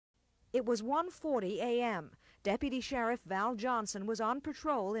It was 1:40 a.m. Deputy Sheriff Val Johnson was on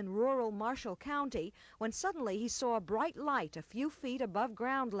patrol in rural Marshall County when suddenly he saw a bright light a few feet above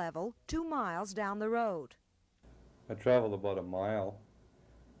ground level 2 miles down the road. I traveled about a mile,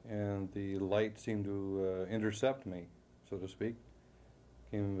 and the light seemed to intercept me, so to speak.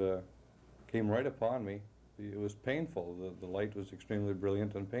 Came right upon me. It was painful. The light was extremely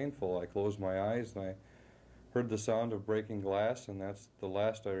brilliant and painful. I closed my eyes and I heard the sound of breaking glass, and that's the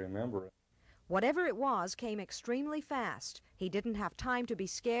last I remember. Whatever it was came extremely fast. He didn't have time to be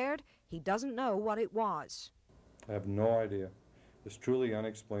scared. He doesn't know what it was. I have no idea. It's truly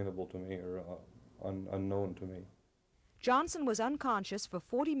unexplainable to me, or unknown to me. Johnson was unconscious for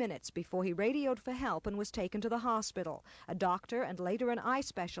 40 minutes before he radioed for help and was taken to the hospital. A doctor and later an eye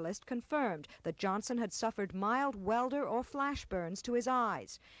specialist confirmed that Johnson had suffered mild welder or flash burns to his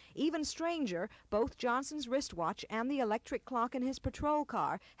eyes. Even stranger, both Johnson's wristwatch and the electric clock in his patrol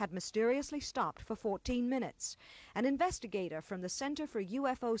car had mysteriously stopped for 14 minutes. An investigator from the Center for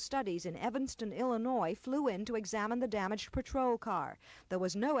UFO Studies in Evanston, Illinois, flew in to examine the damaged patrol car. There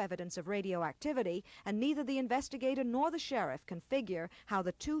was no evidence of radioactivity, and neither the investigator nor the sheriff can figure how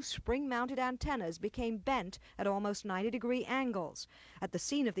the two spring-mounted antennas became bent at almost 90-degree angles. At the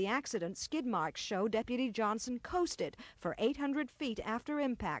scene of the accident, skid marks show Deputy Johnson coasted for 800 feet after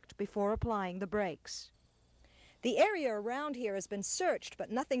impact before applying the brakes. The area around here has been searched, but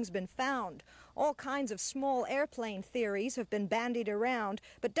nothing's been found. All kinds of small airplane theories have been bandied around,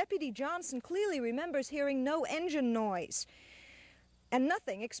 but Deputy Johnson clearly remembers hearing no engine noise. And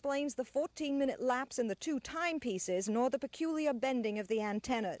nothing explains the 14-minute lapse in the two timepieces, nor the peculiar bending of the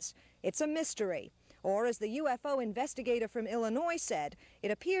antennas. It's a mystery. Or, as the UFO investigator from Illinois said,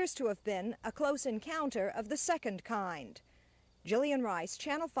 it appears to have been a close encounter of the second kind. Jillian Rice,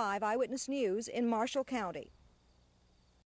 Channel 5 Eyewitness News in Marshall County.